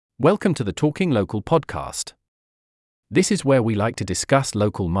Welcome to the Talking Local podcast. This is where we like to discuss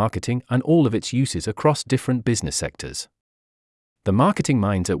local marketing and all of its uses across different business sectors. The marketing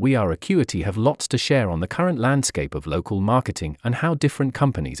minds at We Are Acuity have lots to share on the current landscape of local marketing and how different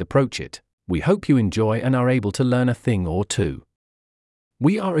companies approach it. We hope you enjoy and are able to learn a thing or two.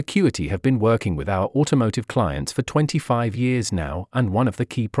 We Are Acuity have been working with our automotive clients for 25 years now, and one of the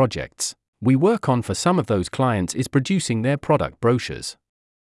key projects we work on for some of those clients is producing their product brochures.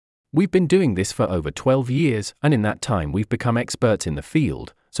 We've been doing this for over 12 years, and in that time we've become experts in the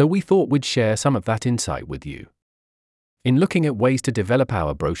field, so we thought we'd share some of that insight with you. In looking at ways to develop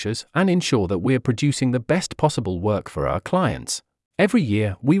our brochures and ensure that we're producing the best possible work for our clients, every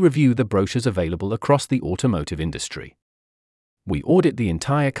year we review the brochures available across the automotive industry. We audit the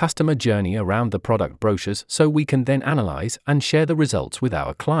entire customer journey around the product brochures so we can then analyze and share the results with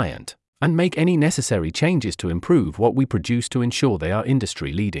our client, and make any necessary changes to improve what we produce to ensure they are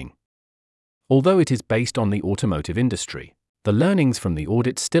industry leading. Although it is based on the automotive industry, the learnings from the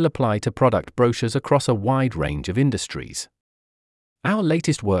audit still apply to product brochures across a wide range of industries. Our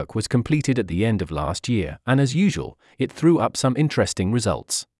latest work was completed at the end of last year, and as usual, it threw up some interesting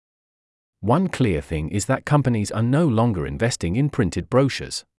results. One clear thing is that companies are no longer investing in printed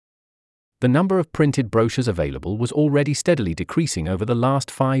brochures. The number of printed brochures available was already steadily decreasing over the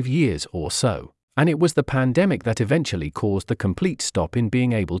last 5 years or so. And it was the pandemic that eventually caused the complete stop in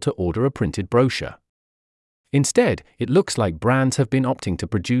being able to order a printed brochure. Instead, it looks like brands have been opting to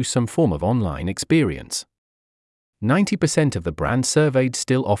produce some form of online experience. 90% of the brands surveyed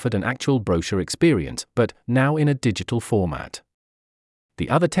still offered an actual brochure experience, but now in a digital format. The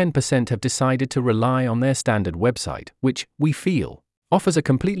other 10% have decided to rely on their standard website, which, we feel, offers a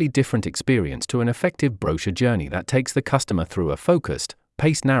completely different experience to an effective brochure journey that takes the customer through a focused,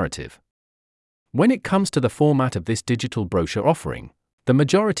 paced narrative. When it comes to the format of this digital brochure offering, the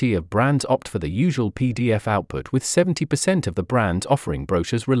majority of brands opt for the usual PDF output, with 70% of the brands offering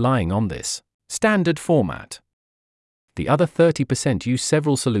brochures relying on this standard format. The other 30% use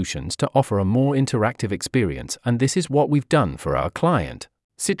several solutions to offer a more interactive experience, and this is what we've done for our client,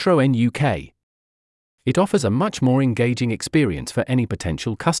 Citroën UK. It offers a much more engaging experience for any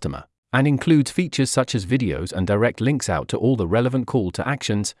potential customer, and includes features such as videos and direct links out to all the relevant call to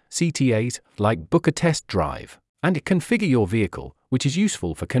actions, CTAs, like book a test drive, and configure your vehicle, which is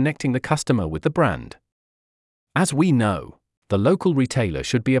useful for connecting the customer with the brand. As we know, the local retailer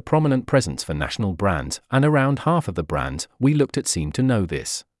should be a prominent presence for national brands, and around half of the brands we looked at seem to know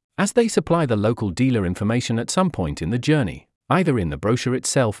this, as they supply the local dealer information at some point in the journey, either in the brochure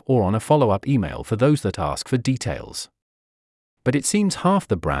itself or on a follow-up email for those that ask for details. But it seems half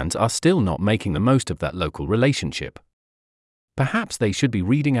the brands are still not making the most of that local relationship. Perhaps they should be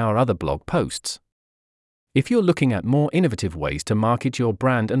reading our other blog posts. If you're looking at more innovative ways to market your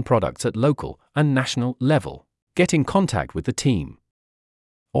brand and products at local and national level, get in contact with the team.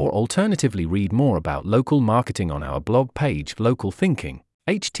 Or alternatively, read more about local marketing on our blog page, Local Thinking,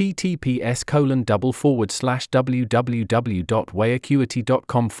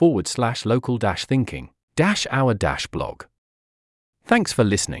 https://www.weareacuity.com/local-thinking-our-blog. Thanks for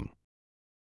listening.